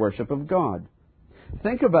spirit for the worship of God.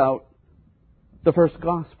 Think about the first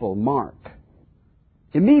gospel, Mark.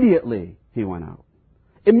 Immediately he went out.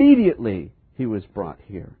 Immediately he was brought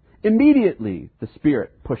here. Immediately the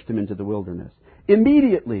Spirit pushed him into the wilderness.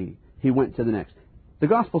 Immediately he went to the next. The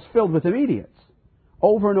gospel's filled with immediates.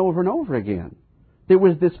 Over and over and over again. There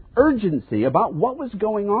was this urgency about what was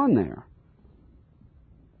going on there.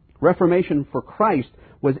 Reformation for Christ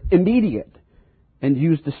was immediate and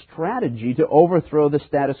used a strategy to overthrow the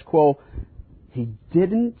status quo He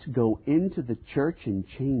didn't go into the church and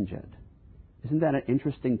change it. Isn't that an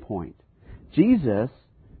interesting point? Jesus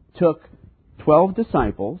took 12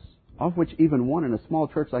 disciples, of which even one in a small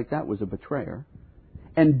church like that was a betrayer,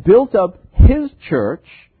 and built up His church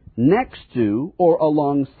next to or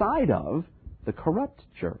alongside of the corrupt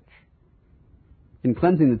church. In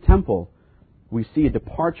cleansing the temple, we see a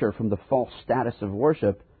departure from the false status of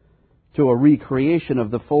worship to a recreation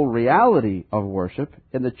of the full reality of worship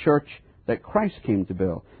in the church that Christ came to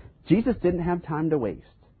build. Jesus didn't have time to waste.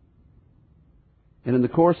 And in the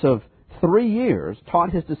course of 3 years,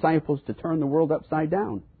 taught His disciples to turn the world upside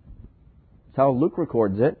down. That's how Luke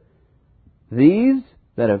records it. These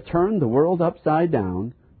that have turned the world upside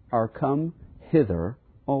down are come hither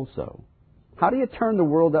also. How do you turn the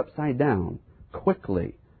world upside down?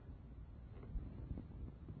 Quickly.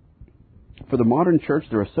 For the modern church,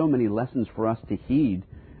 there are so many lessons for us to heed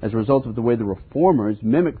as a result of the way the reformers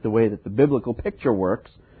mimic the way that the biblical picture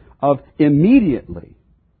works of immediately,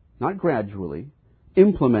 not gradually,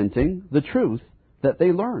 implementing the truth that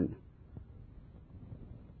they learn.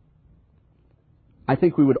 I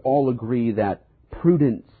think we would all agree that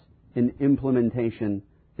prudence in implementation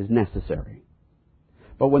is necessary.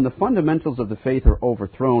 But when the fundamentals of the faith are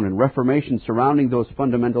overthrown and reformation surrounding those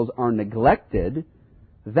fundamentals are neglected,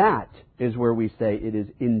 that is where we say it is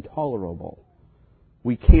intolerable.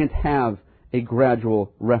 We can't have a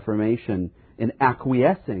gradual reformation in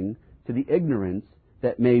acquiescing to the ignorance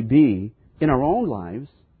that may be in our own lives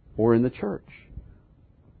or in the church.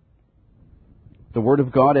 The Word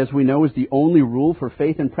of God, as we know, is the only rule for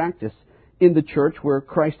faith and practice in the church where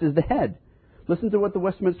Christ is the head. Listen to what the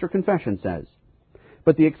Westminster Confession says.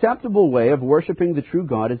 But the acceptable way of worshiping the true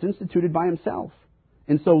God is instituted by Himself,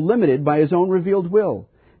 and so limited by His own revealed will,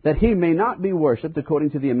 that He may not be worshipped according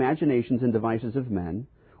to the imaginations and devices of men,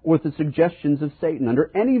 or the suggestions of Satan, under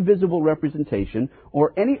any visible representation,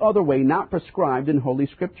 or any other way not prescribed in Holy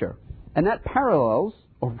Scripture. And that parallels,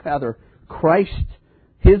 or rather,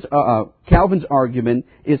 Calvin's argument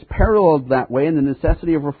is paralleled that way in the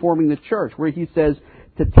necessity of reforming the church, where he says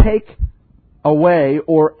to take away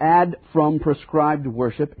or add from prescribed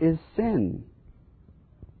worship is sin.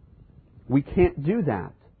 We can't do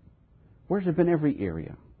that. Worship in every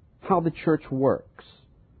area. How the church works.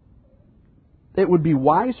 It would be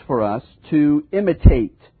wise for us to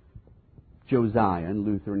imitate Josiah and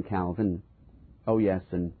Luther and Calvin,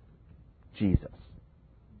 and Jesus.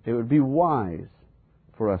 It would be wise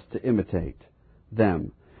for us to imitate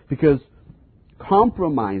them, because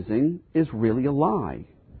compromising is really a lie.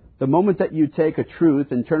 The moment that you take a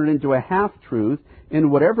truth and turn it into a half-truth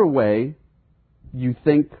in whatever way you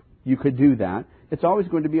think you could do that, it's always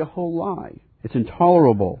going to be a whole lie. It's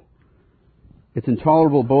intolerable. It's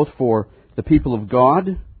intolerable both for the people of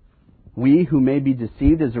God, we who may be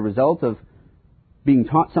deceived as a result of being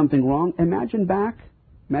taught something wrong. Imagine back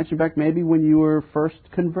maybe when you were first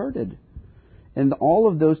converted, and all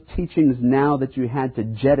of those teachings now that you had to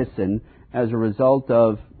jettison as a result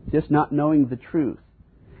of just not knowing the truth.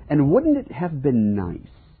 And wouldn't it have been nice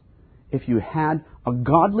if you had a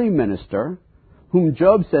godly minister, whom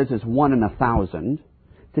Job says is 1 in 1,000,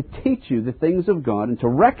 to teach you the things of God and to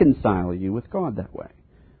reconcile you with God that way?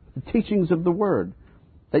 The teachings of the Word.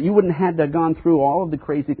 That you wouldn't have had to have gone through all of the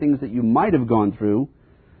crazy things that you might have gone through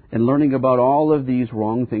and learning about all of these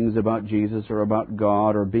wrong things about Jesus or about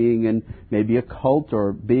God, or being in maybe a cult,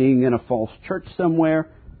 or being in a false church somewhere.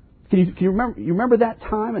 Can you remember that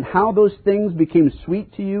time and how those things became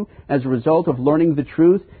sweet to you as a result of learning the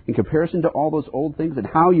truth in comparison to all those old things, and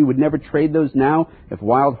how you would never trade those now if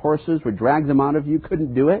wild horses would drag them out of you?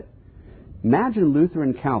 Couldn't do it. Imagine Luther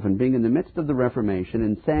and Calvin being in the midst of the Reformation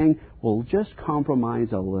and saying, "Well, just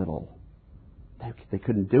compromise a little." They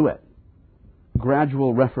couldn't do it.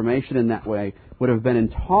 Gradual reformation in that way would have been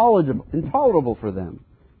intolerable for them.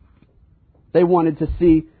 They wanted to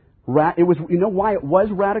see, you know why it was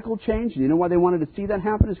radical change? And you know why they wanted to see that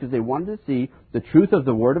happen? Is because they wanted to see the truth of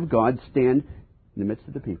the Word of God stand in the midst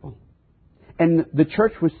of the people. And the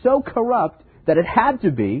church was so corrupt that it had to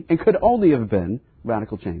be, and could only have been,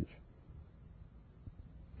 radical change.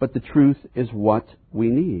 But the truth is what we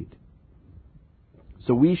need.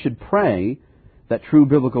 So we should pray that true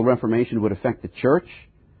biblical reformation would affect the church,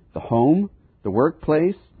 the home, the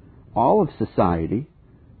workplace, all of society,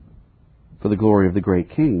 for the glory of the great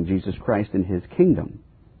King, Jesus Christ, and His kingdom.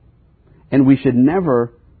 And we should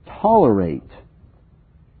never tolerate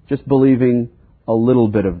just believing a little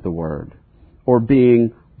bit of the Word, or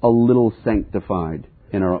being a little sanctified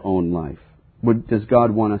in our own life. Does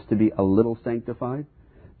God want us to be a little sanctified?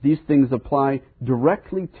 These things apply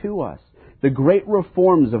directly to us. The great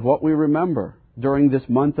reforms of what we remember during this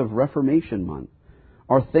month of Reformation Month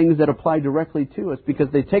are things that apply directly to us, because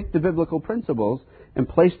they take the biblical principles and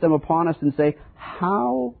place them upon us and say,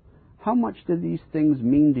 how much do these things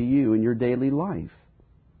mean to you in your daily life?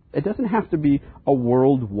 It doesn't have to be a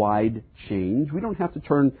worldwide change. We don't have to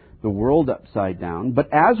turn the world upside down.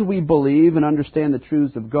 But as we believe and understand the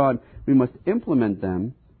truths of God, we must implement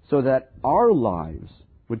them so that our lives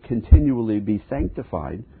would continually be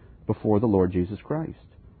sanctified before the Lord Jesus Christ,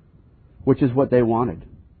 which is what they wanted.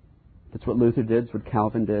 That's what Luther did. It's what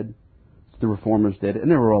Calvin did. It's what the Reformers did.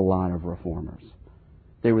 And there were a lot of Reformers.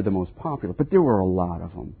 They were the most popular, but there were a lot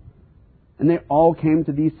of them. And they all came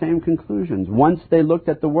to these same conclusions. Once they looked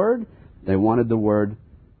at the Word, they wanted the Word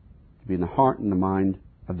to be in the heart and the mind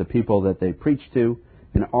of the people that they preached to,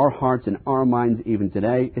 in our hearts and our minds even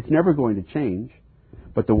today. It's never going to change,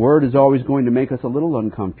 but the Word is always going to make us a little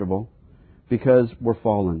uncomfortable because we're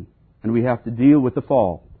fallen, and we have to deal with the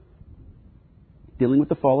fall. Dealing with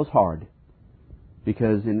the fall is hard,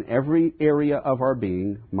 because in every area of our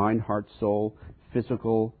being, mind, heart, soul,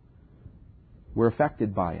 physical, we're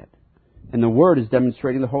affected by it. And the Word is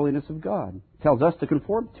demonstrating the holiness of God. It tells us to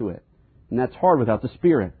conform to it. And that's hard without the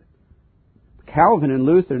Spirit. Calvin and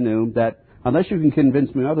Luther knew that unless you can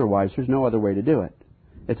convince me otherwise, there's no other way to do it.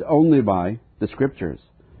 It's only by the Scriptures.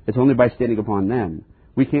 It's only by standing upon them.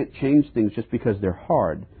 We can't change things just because they're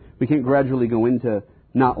hard. We can't gradually go into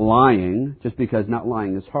not lying just because not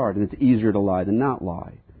lying is hard, and it's easier to lie than not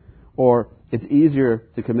lie. Or it's easier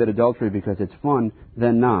to commit adultery because it's fun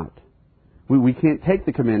than not. We can't take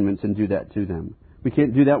the commandments and do that to them. We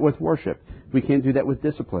can't do that with worship. We can't do that with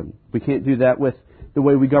discipline. We can't do that with the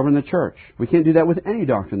way we govern the church. We can't do that with any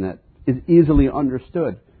doctrine that is easily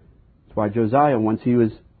understood. That's why Josiah, once he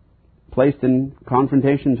was placed in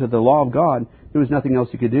confrontation to the law of God, there was nothing else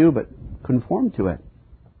he could do but conform to it,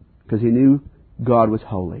 because he knew God was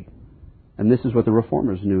holy. And this is what the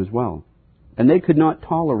Reformers knew as well. And they could not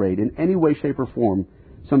tolerate in any way, shape, or form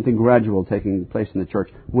something gradual taking place in the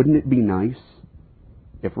church. Wouldn't it be nice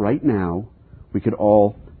if right now we could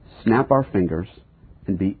all snap our fingers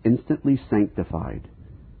and be instantly sanctified,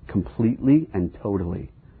 completely and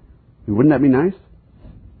totally? Wouldn't that be nice?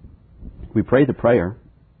 We pray the prayer,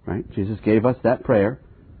 right? Jesus gave us that prayer,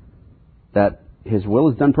 that His will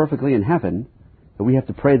is done perfectly in heaven, but we have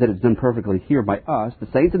to pray that it's done perfectly here by us. The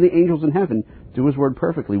saints and the angels in heaven do His word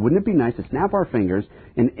perfectly. Wouldn't it be nice to snap our fingers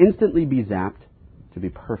and instantly be zapped to be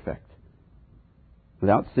perfect,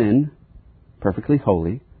 without sin, perfectly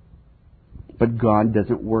holy? But God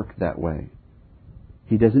doesn't work that way.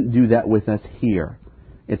 He doesn't do that with us here.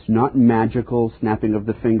 It's not magical snapping of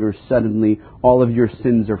the fingers. Suddenly all of your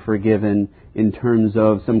sins are forgiven in terms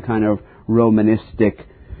of some kind of Romanistic,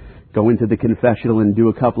 go into the confessional and do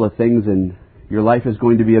a couple of things and your life is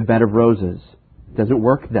going to be a bed of roses. It doesn't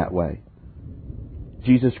work that way.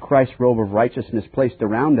 Jesus Christ's robe of righteousness placed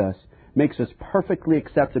around us makes us perfectly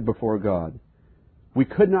accepted before God. We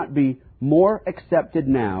could not be more accepted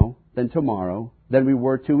now than tomorrow, than we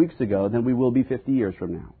were 2 weeks ago, than we will be 50 years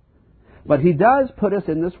from now. But He does put us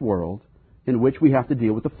in this world in which we have to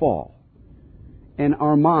deal with the fall. And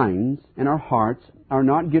our minds and our hearts are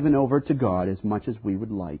not given over to God as much as we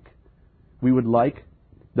would like. We would like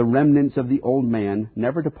the remnants of the old man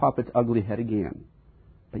never to pop its ugly head again.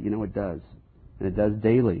 But it does. And it does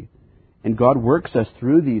daily. And God works us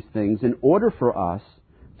through these things in order for us,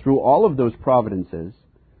 through all of those providences,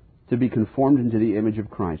 to be conformed into the image of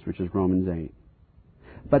Christ, which is Romans 8.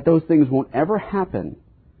 But those things won't ever happen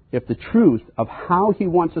if the truth of how He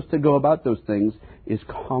wants us to go about those things is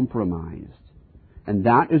compromised. And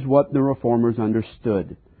that is what the Reformers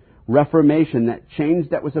understood. Reformation, that change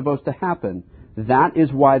that was supposed to happen, that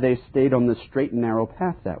is why they stayed on the straight and narrow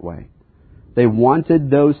path that way. They wanted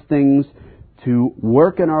those things to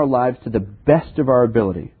work in our lives to the best of our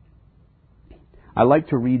ability. I like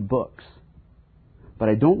to read books, but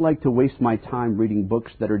I don't like to waste my time reading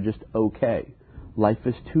books that are just okay. Life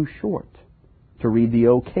is too short to read the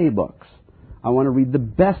okay books. I want to read the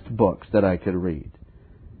best books that I could read.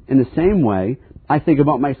 In the same way, I think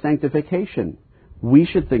about my sanctification. We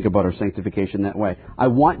should think about our sanctification that way. I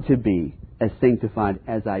want to be as sanctified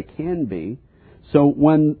as I can be. So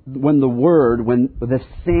when the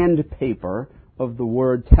sandpaper of the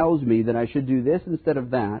Word tells me that I should do this instead of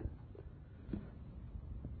that,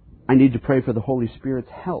 I need to pray for the Holy Spirit's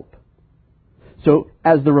help. So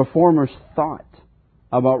as the Reformers thought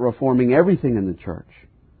about reforming everything in the church,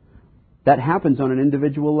 that happens on an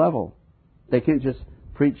individual level. They can't just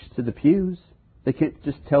preach to the pews. They can't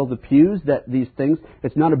just tell the pews that these things,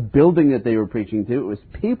 it's not a building that they were preaching to, it was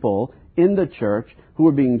people in the church who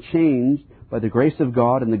were being changed by the grace of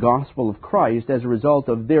God and the gospel of Christ as a result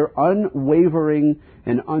of their unwavering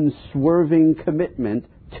and unswerving commitment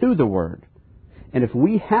to the Word. And if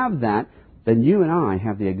we have that, then you and I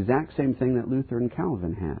have the exact same thing that Luther and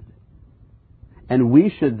Calvin had. And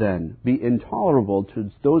we should then be intolerable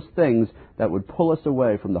to those things that would pull us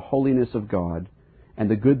away from the holiness of God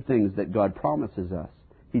and the good things that God promises us.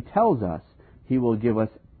 He tells us He will give us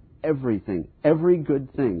everything, every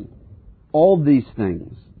good thing, all these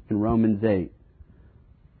things in Romans 8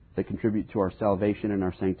 that contribute to our salvation and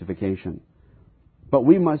our sanctification. But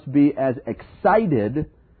we must be as excited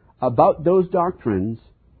about those doctrines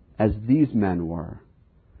as these men were.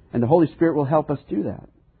 And the Holy Spirit will help us do that.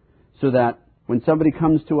 So that when somebody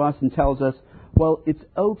comes to us and tells us, well, it's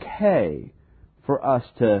okay for us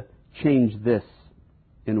to change this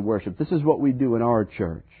in worship. This is what we do in our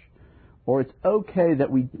church. Or it's okay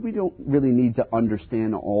that we don't really need to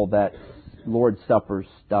understand all that Lord's Supper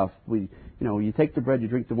stuff. You take the bread, you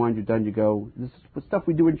drink the wine, you're done, you go. This is the stuff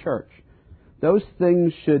we do in church. Those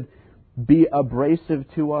things should be abrasive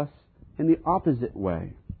to us in the opposite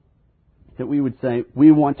way. That we would say,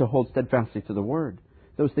 we want to hold steadfastly to the Word.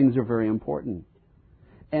 Those things are very important.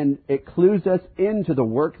 And it clues us into the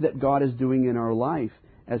work that God is doing in our life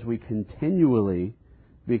as we continually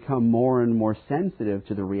become more and more sensitive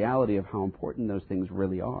to the reality of how important those things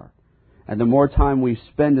really are. And the more time we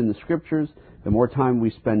spend in the Scriptures, the more time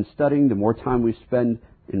we spend studying, the more time we spend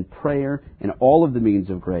in prayer and all of the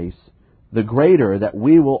means of grace, the greater that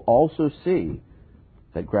we will also see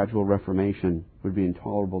that gradual reformation would be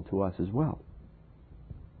intolerable to us as well.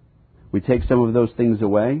 We take some of those things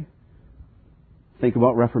away. Think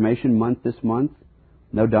about Reformation Month this month.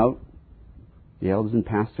 No doubt, the elders and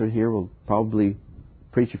pastor here will probably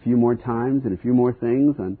preach a few more times and a few more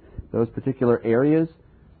things on those particular areas.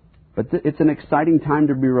 But it's an exciting time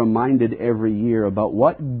to be reminded every year about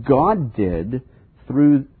what God did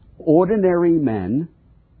through ordinary men,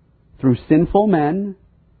 through sinful men,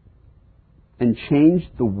 and changed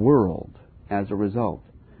the world as a result.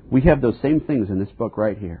 We have those same things in this book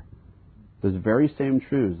right here. Those very same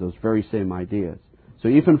truths, those very same ideas. So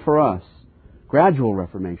even for us, gradual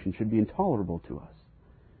reformation should be intolerable to us.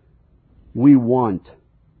 We want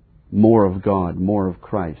more of God, more of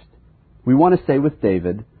Christ. We want to say with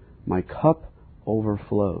David, my cup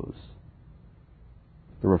overflows.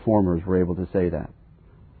 The Reformers were able to say that.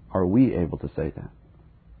 Are we able to say that?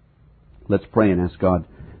 Let's pray and ask God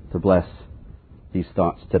to bless these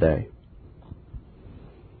thoughts today.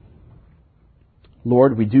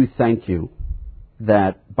 Lord, we do thank you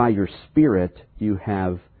that by your Spirit you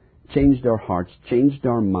have changed our hearts, changed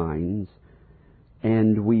our minds,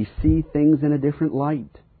 and we see things in a different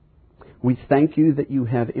light. We thank you that you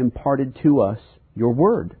have imparted to us your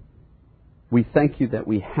Word. We thank you that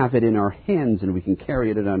we have it in our hands and we can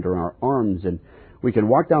carry it under our arms and we can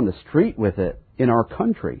walk down the street with it in our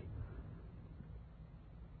country.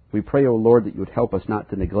 We pray, O Lord, that you would help us not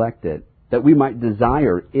to neglect it, that we might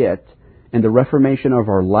desire it in the reformation of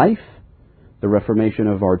our life, the reformation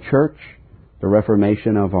of our church, the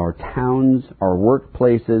reformation of our towns, our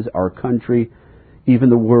workplaces, our country, even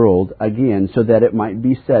the world again, so that it might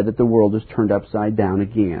be said that the world is turned upside down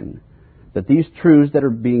again. That these truths that are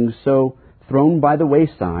being so thrown by the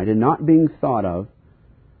wayside and not being thought of,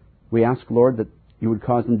 we ask, Lord, that you would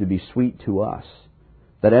cause them to be sweet to us.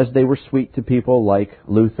 That as they were sweet to people like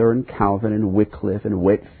Luther and Calvin and Wycliffe and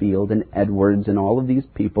Whitefield and Edwards and all of these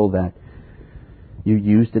people that you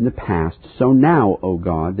used in the past, so now, O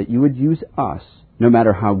God, that you would use us, no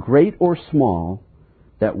matter how great or small,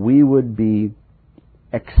 that we would be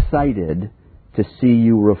excited to see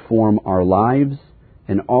you reform our lives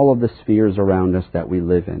and all of the spheres around us that we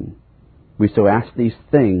live in. We so ask these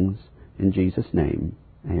things in Jesus' name.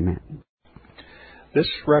 Amen. This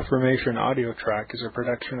Reformation audio track is a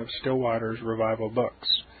production of Stillwater's Revival Books.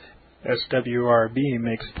 SWRB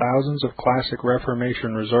makes thousands of classic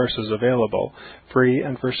Reformation resources available, free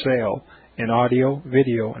and for sale, in audio,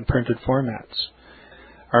 video, and printed formats.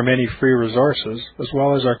 Our many free resources, as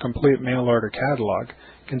well as our complete mail-order catalog,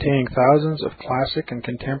 containing thousands of classic and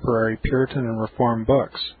contemporary Puritan and Reformed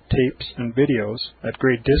books, tapes, and videos at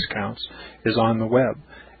great discounts, is on the web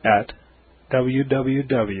at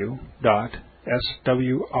www.swrb.com.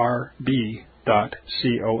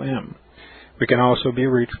 We can also be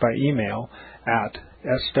reached by email at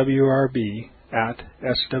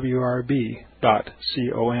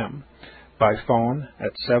swrb@swrb.com, by phone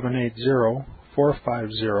at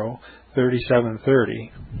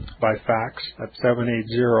 780-450-3730, by fax at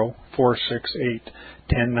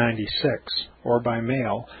 780-468-1096, or by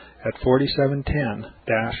mail at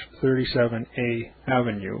 4710-37A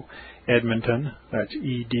Avenue, Edmonton, that's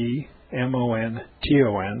ED,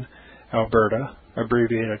 Monton, Alberta,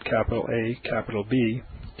 abbreviated capital A, capital B,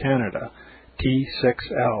 Canada,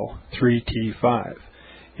 T6L3T5.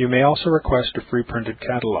 You may also request a free printed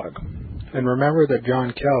catalog. And remember that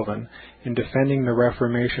John Calvin, in defending the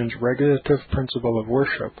Reformation's regulative principle of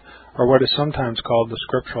worship, or what is sometimes called the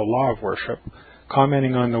scriptural law of worship,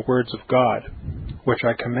 commenting on the words of God, which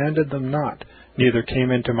I commanded them not, neither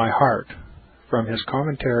came into my heart, from his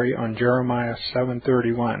commentary on Jeremiah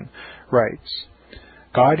 7:31, writes,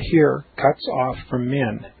 God here cuts off from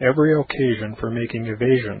men every occasion for making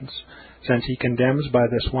evasions, since he condemns by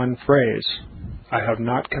this one phrase, I have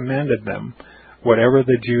not commanded them, whatever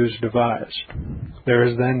the Jews devised. There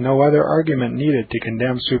is then no other argument needed to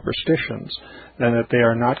condemn superstitions than that they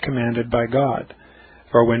are not commanded by God.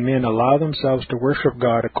 For when men allow themselves to worship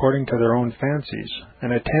God according to their own fancies,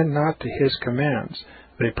 and attend not to his commands,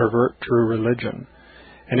 they pervert true religion.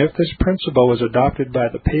 And if this principle was adopted by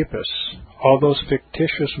the Papists, all those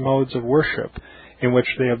fictitious modes of worship in which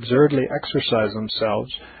they absurdly exercise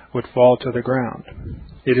themselves would fall to the ground.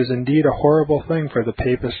 It is indeed a horrible thing for the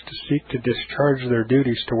Papists to seek to discharge their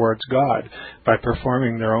duties towards God by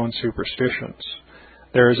performing their own superstitions.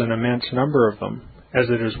 There is an immense number of them, as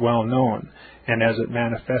it is well known, and as it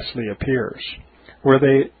manifestly appears. Were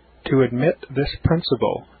they to admit this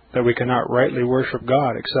principle, that we cannot rightly worship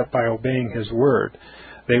God except by obeying his word,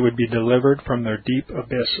 they would be delivered from their deep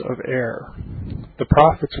abyss of error. The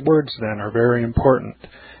prophet's words, then, are very important,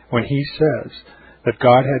 when he says that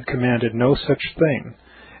God had commanded no such thing,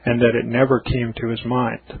 and that it never came to his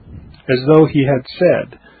mind, as though he had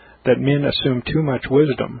said that men assume too much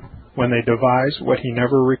wisdom when they devise what he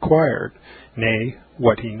never required, nay,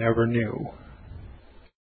 what he never knew.